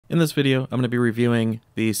In this video, I'm going to be reviewing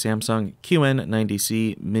the Samsung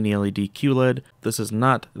QN90C Mini LED QLED. This is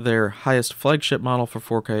not their highest flagship model for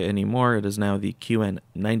 4K anymore. It is now the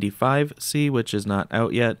QN95C, which is not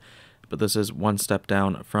out yet, but this is one step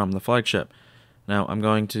down from the flagship. Now, I'm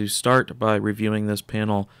going to start by reviewing this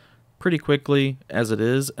panel pretty quickly as it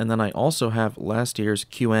is, and then I also have last year's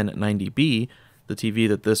QN90B, the TV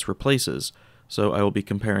that this replaces. So I will be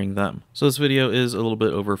comparing them. So this video is a little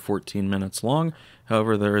bit over 14 minutes long.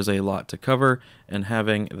 However, there is a lot to cover, and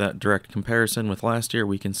having that direct comparison with last year,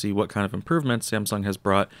 we can see what kind of improvements Samsung has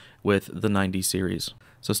brought with the 90 series.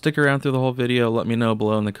 So stick around through the whole video. Let me know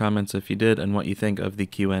below in the comments if you did and what you think of the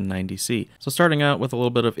QN90C. So starting out with a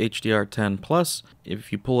little bit of HDR10+,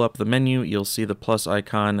 if you pull up the menu, you'll see the plus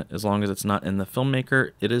icon as long as it's not in the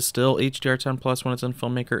Filmmaker. It is still HDR10+ when it's in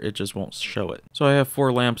Filmmaker, it just won't show it. So I have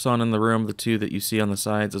 4 lamps on in the room, the 2 that you see on the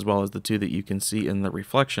sides as well as the 2 that you can see in the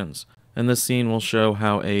reflections. And this scene will show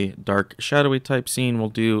how a dark shadowy type scene will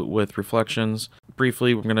do with reflections.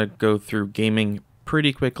 Briefly, we're going to go through gaming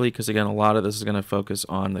pretty quickly because again a lot of this is going to focus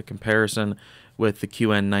on the comparison with the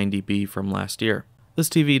QN90B from last year. This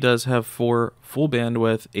TV does have 4 full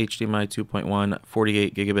bandwidth HDMI 2.1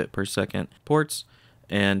 48 gigabit per second ports,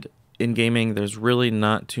 and in gaming there's really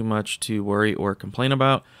not too much to worry or complain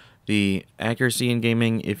about. The accuracy in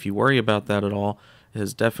gaming, if you worry about that at all,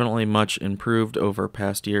 has definitely much improved over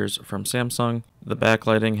past years from Samsung. The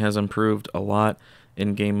backlighting has improved a lot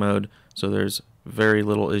in game mode, so there's very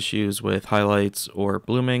little issues with highlights or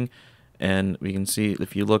blooming. And we can see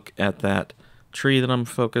if you look at that tree that I'm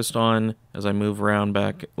focused on as I move around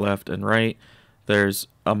back left and right, there's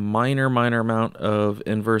a minor amount of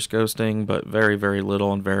inverse ghosting, but very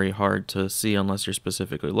little and very hard to see unless you're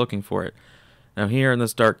specifically looking for it. Now here in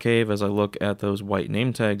this dark cave, as I look at those white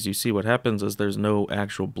name tags, you see what happens is there's no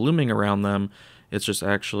actual blooming around them. It's just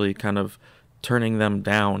actually kind of turning them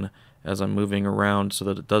down as I'm moving around so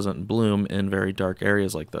that it doesn't bloom in very dark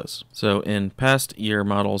areas like this. So in past year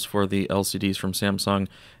models for the LCDs from Samsung,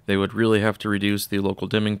 they would really have to reduce the local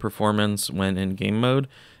dimming performance when in game mode,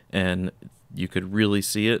 and you could really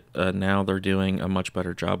see it. Now they're doing a much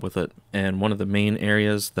better job with it. And one of the main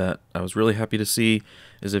areas that I was really happy to see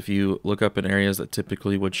is if you look up in areas that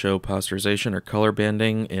typically would show posterization or color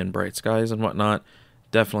banding in bright skies and whatnot,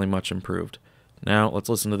 definitely much improved. Now let's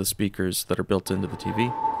listen to the speakers that are built into the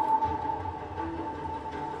TV.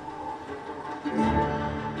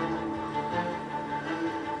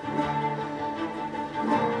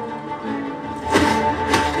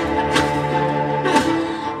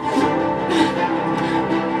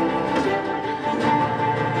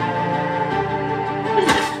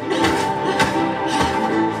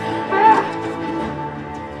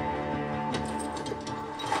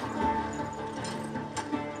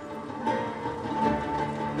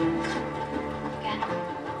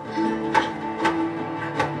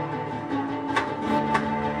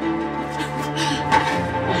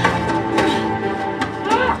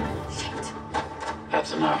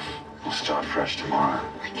 That's enough. We'll start fresh tomorrow.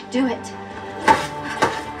 I can do it.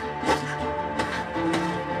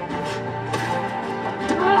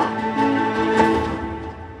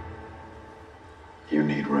 You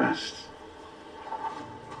need rest.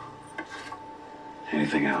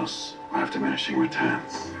 Anything else? We'll have diminishing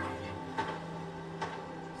returns.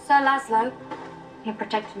 Sir Laszlo, he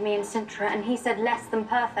protected me in Sintra, and he said less than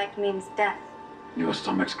perfect means death. Your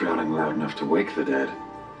stomach's growling loud enough to wake the dead.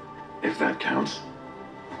 If that counts.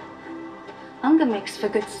 Hunger makes for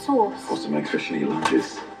good sauce. Also makes for shitty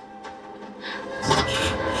lunches.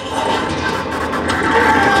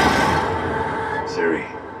 Siri.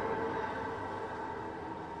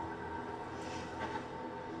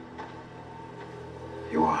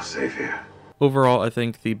 You are safe here. Overall, I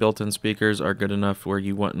think the built-in speakers are good enough where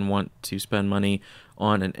you wouldn't want to spend money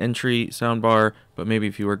on an entry soundbar, but maybe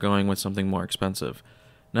if you were going with something more expensive.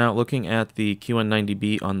 Now, looking at the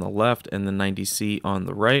QN90B on the left and the 90C on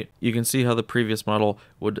the right, you can see how the previous model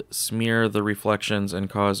would smear the reflections and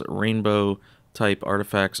cause rainbow-type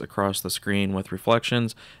artifacts across the screen with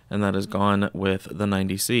reflections, and that is gone with the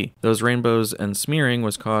 90C. Those rainbows and smearing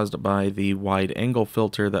was caused by the wide-angle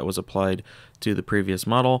filter that was applied to the previous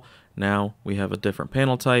model. Now, we have a different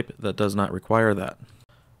panel type that does not require that.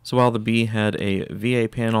 So while the B had a VA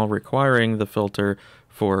panel requiring the filter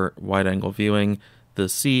for wide-angle viewing, the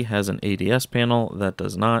C has an ADS panel that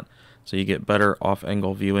does not, so you get better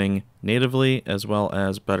off-angle viewing natively as well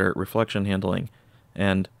as better reflection handling.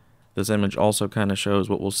 And this image also kind of shows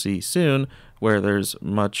what we'll see soon, where there's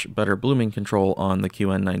much better blooming control on the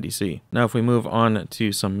QN90C. Now if we move on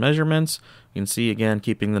to some measurements, you can see again,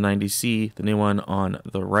 keeping the 90C, the new one on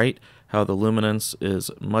the right, how the luminance is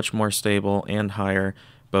much more stable and higher,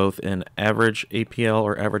 both in average APL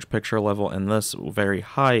or average picture level and this very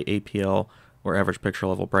high APL or average picture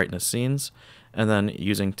level brightness scenes. And then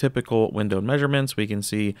using typical window measurements, we can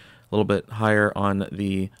see a little bit higher on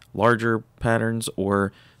the larger patterns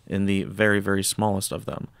or in the very, very smallest of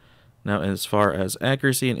them. Now, as far as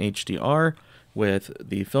accuracy in HDR, with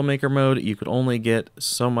the filmmaker mode, you could only get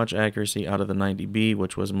so much accuracy out of the 90B,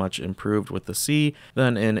 which was much improved with the C.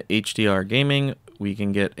 Then in HDR gaming, we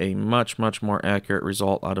can get a much, much more accurate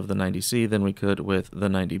result out of the 90C than we could with the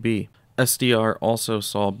 90B. SDR also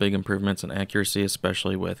saw big improvements in accuracy,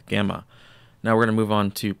 especially with gamma. Now we're going to move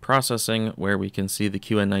on to processing, where we can see the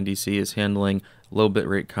QN90C is handling low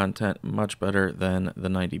bitrate content much better than the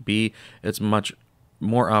 90B. It's much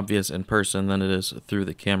more obvious in person than it is through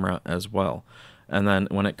the camera as well. And then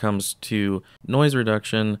when it comes to noise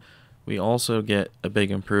reduction, we also get a big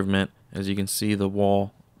improvement. As you can see the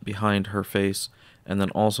wall behind her face, and then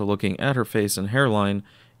also looking at her face and hairline,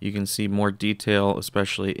 you can see more detail,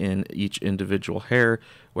 especially in each individual hair,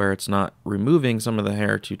 where it's not removing some of the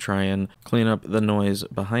hair to try and clean up the noise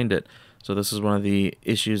behind it. So this is one of the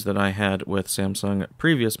issues that I had with Samsung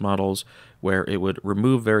previous models, where it would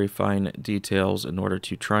remove very fine details in order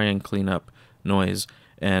to try and clean up noise,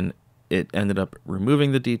 and it ended up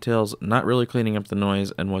removing the details, not really cleaning up the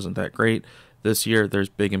noise, and wasn't that great. This year, there's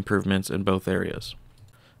big improvements in both areas.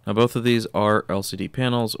 Now, both of these are LCD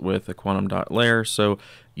panels with a quantum dot layer, so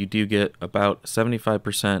you do get about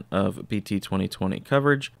 75% of BT 2020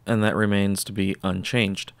 coverage, and that remains to be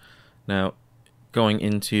unchanged. Now, going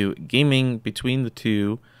into gaming between the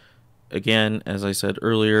two, again, as I said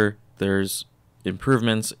earlier, there's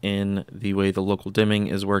improvements in the way the local dimming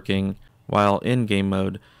is working while in game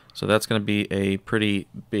mode, so that's going to be a pretty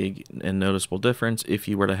big and noticeable difference if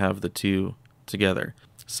you were to have the two together.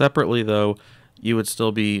 Separately, though, you would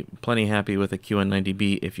still be plenty happy with a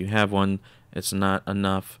QN90B if you have one. It's not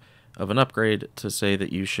enough of an upgrade to say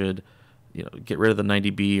that you should, get rid of the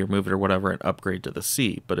 90B or move it or whatever and upgrade to the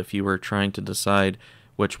C. But if you were trying to decide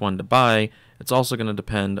which one to buy, it's also going to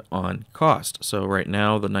depend on cost. So right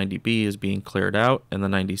now the 90B is being cleared out and the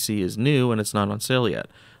 90C is new and it's not on sale yet.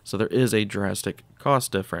 So there is a drastic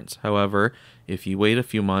cost difference. However, if you wait a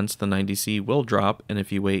few months, the 90C will drop, and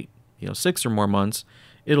if you wait 6 or more months,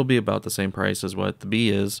 it'll be about the same price as what the B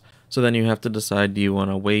is. So then you have to decide, do you want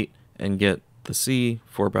to wait and get the C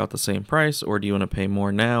for about the same price, or do you want to pay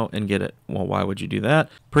more now and get it? Well, why would you do that?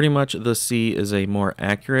 Pretty much the C is a more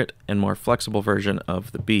accurate and more flexible version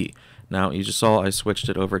of the B. Now, you just saw I switched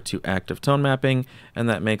it over to active tone mapping, and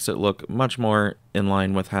that makes it look much more in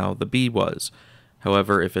line with how the B was.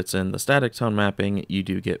 However, if it's in the static tone mapping, you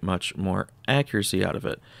do get much more accuracy out of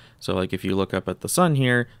it. So like if you look up at the sun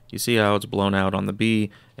here, you see how it's blown out on the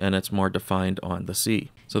B and it's more defined on the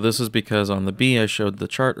C. So this is because on the B I showed the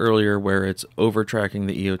chart earlier where it's over tracking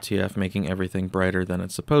the EOTF, making everything brighter than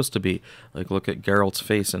it's supposed to be. Like look at Geralt's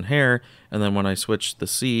face and hair, and then when I switch the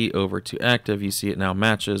C over to active, you see it now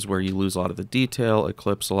matches, where you lose a lot of the detail, it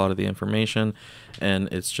clips a lot of the information, and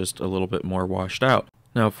it's just a little bit more washed out.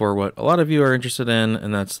 Now for what a lot of you are interested in,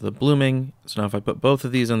 and that's the blooming. So now if I put both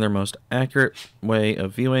of these in their most accurate way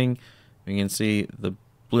of viewing, you can see the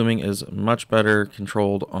blooming is much better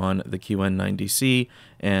controlled on the QN90C,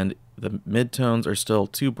 and the midtones are still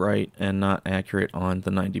too bright and not accurate on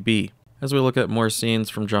the 90B. As we look at more scenes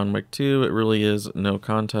from John Wick 2, it really is no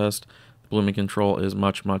contest. The blooming control is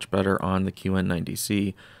much, much better on the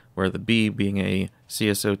QN90C, where the B, being a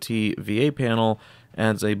CSOT VA panel,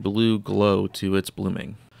 adds a blue glow to its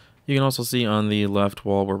blooming. You can also see on the left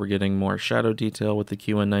wall where we're getting more shadow detail with the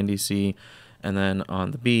QN90C, and then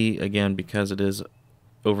on the B, again, because it is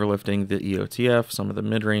overlifting the EOTF, some of the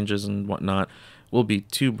mid-ranges and whatnot will be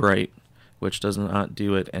too bright, which does not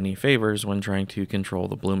do it any favors when trying to control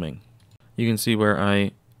the blooming. You can see where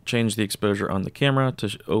I changed the exposure on the camera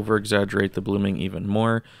to over-exaggerate the blooming even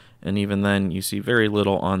more, and even then you see very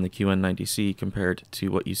little on the QN90C compared to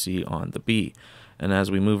what you see on the B. And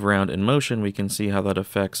as we move around in motion, we can see how that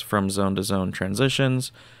affects from zone to zone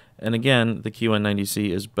transitions. And again, the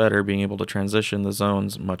QN90C is better, being able to transition the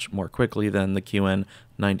zones much more quickly than the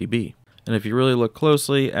QN90B. And if you really look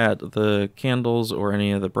closely at the candles or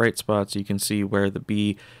any of the bright spots, you can see where the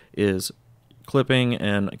B is clipping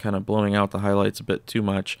and kind of blowing out the highlights a bit too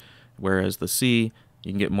much, whereas the C,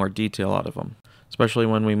 you can get more detail out of them. Especially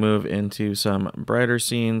when we move into some brighter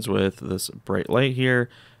scenes with this bright light here.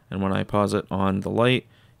 And when I pause it on the light,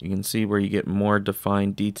 you can see where you get more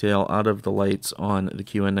defined detail out of the lights on the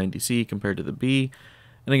QN90C compared to the B.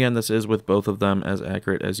 And again, this is with both of them as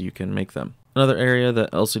accurate as you can make them. Another area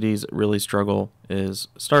that LCDs really struggle is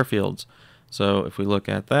star fields. So if we look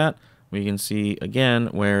at that, we can see again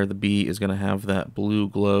where the B is going to have that blue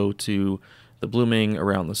glow to the blooming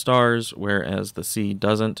around the stars, whereas the C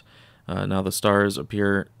doesn't. Now the stars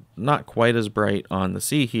appear not quite as bright on the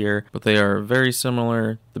C here, but they are very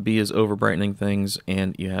similar. The B is over brightening things,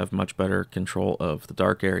 and you have much better control of the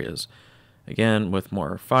dark areas. Again, with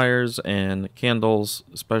more fires and candles,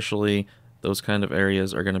 especially, those kind of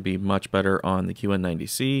areas are going to be much better on the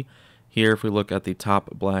QN90C. Here, if we look at the top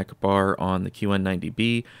black bar on the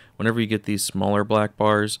QN90B, whenever you get these smaller black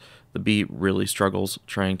bars, the B really struggles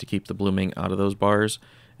trying to keep the blooming out of those bars.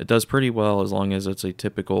 It does pretty well as long as it's a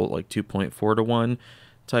typical like 2.4 to 1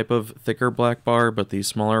 type of thicker black bar, but these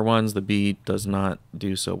smaller ones, the B does not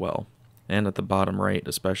do so well. And at the bottom right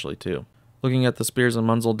especially too. Looking at the Spears and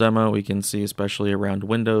Munzel demo, we can see especially around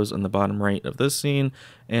windows in the bottom right of this scene,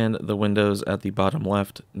 and the windows at the bottom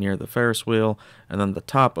left near the Ferris wheel, and then the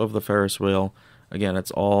top of the Ferris wheel. Again, it's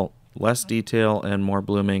all less detail and more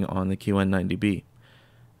blooming on the QN90B.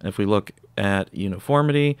 If we look at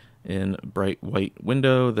uniformity in bright white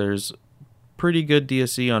window, there's pretty good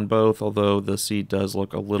DSC on both, although the C does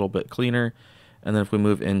look a little bit cleaner. And then if we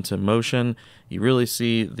move into motion, you really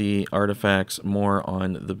see the artifacts more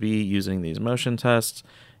on the B using these motion tests.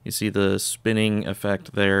 You see the spinning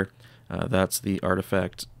effect there. That's the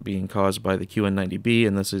artifact being caused by the QN90B,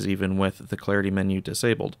 and this is even with the clarity menu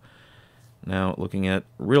disabled. Now looking at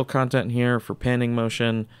real content here for panning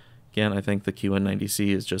motion, again, I think the QN90C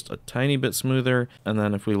is just a tiny bit smoother. And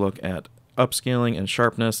then if we look at upscaling and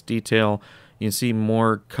sharpness, detail, you can see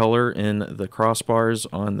more color in the crossbars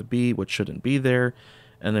on the B, which shouldn't be there.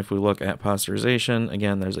 And if we look at posterization,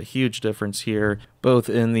 again, there's a huge difference here, both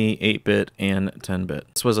in the 8-bit and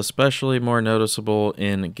 10-bit. This was especially more noticeable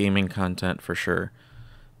in gaming content for sure.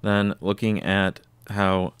 Then looking at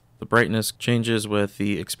how the brightness changes with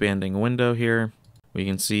the expanding window here, we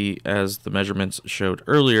can see as the measurements showed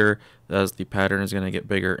earlier, as the pattern is going to get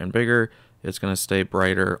bigger and bigger, it's going to stay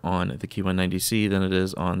brighter on the QN90C than it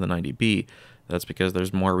is on the 90B. That's because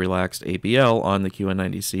there's more relaxed ABL on the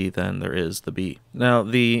QN90C than there is the B. Now,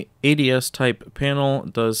 the ADS type panel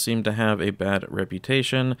does seem to have a bad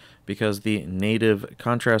reputation because the native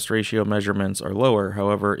contrast ratio measurements are lower.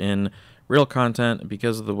 However, in real content,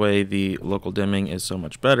 because of the way the local dimming is so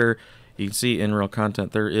much better, you can see in real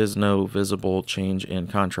content there is no visible change in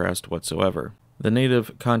contrast whatsoever. The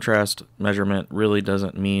native contrast measurement really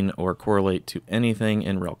doesn't mean or correlate to anything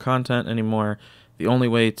in real content anymore. The only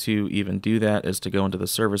way to even do that is to go into the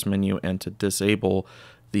service menu and to disable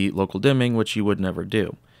the local dimming, which you would never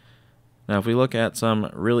do. Now, if we look at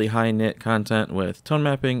some really high nit content with tone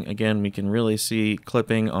mapping, again, we can really see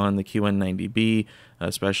clipping on the QN90B,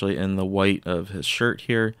 especially in the white of his shirt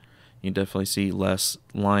here. You definitely see less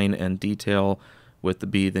line and detail with the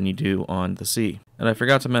B than you do on the C. And I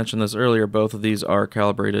forgot to mention this earlier, both of these are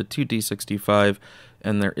calibrated to D65,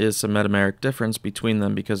 and there is some metameric difference between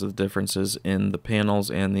them because of the differences in the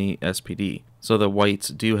panels and the SPD. So the whites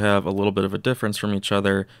do have a little bit of a difference from each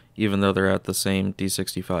other, even though they're at the same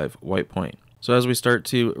D65 white point. So as we start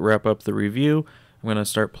to wrap up the review, I'm going to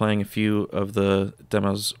start playing a few of the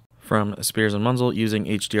demos from Spears and Munzel using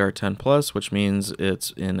HDR10+, which means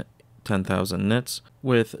it's in 10,000 nits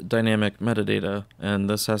with dynamic metadata, and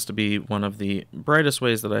this has to be one of the brightest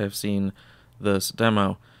ways that I have seen this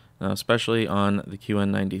demo. Now, especially on the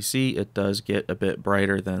QN90C, it does get a bit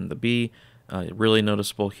brighter than the B. Really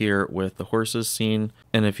noticeable here with the horses scene,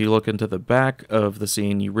 and if you look into the back of the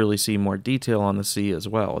scene, you really see more detail on the C as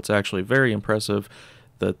well. It's actually very impressive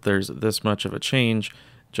that there's this much of a change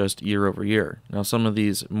just year over year. Now, some of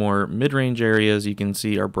these more mid-range areas you can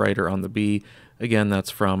see are brighter on the B. Again, that's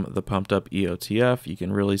from the pumped up EOTF. You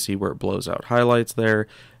can really see where it blows out highlights there,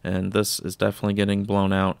 and this is definitely getting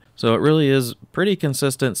blown out. So it really is pretty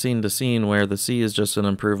consistent scene to scene where the C is just an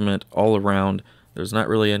improvement all around. There's not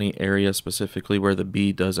really any area specifically where the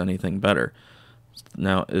B does anything better.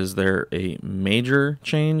 Now, is there a major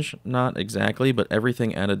change? Not exactly, but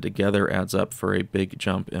everything added together adds up for a big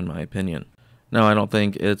jump in my opinion. Now, I don't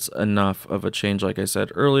think it's enough of a change, like I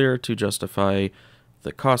said earlier, to justify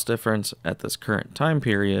the cost difference at this current time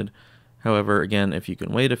period. However, again, if you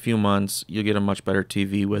can wait a few months, you'll get a much better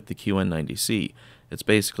TV with the QN90C. It's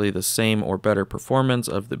basically the same or better performance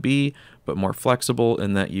of the B, but more flexible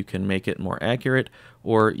in that you can make it more accurate,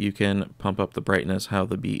 or you can pump up the brightness how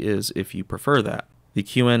the B is if you prefer that. The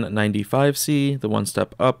QN95C, the one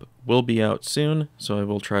step up, will be out soon, so I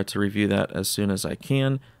will try to review that as soon as I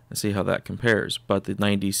can and see how that compares, but the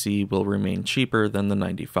 90C will remain cheaper than the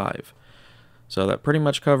 95. So that pretty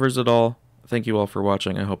much covers it all. Thank you all for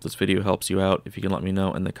watching. I hope this video helps you out. If you can let me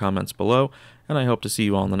know in the comments below, and I hope to see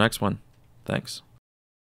you all in the next one. Thanks.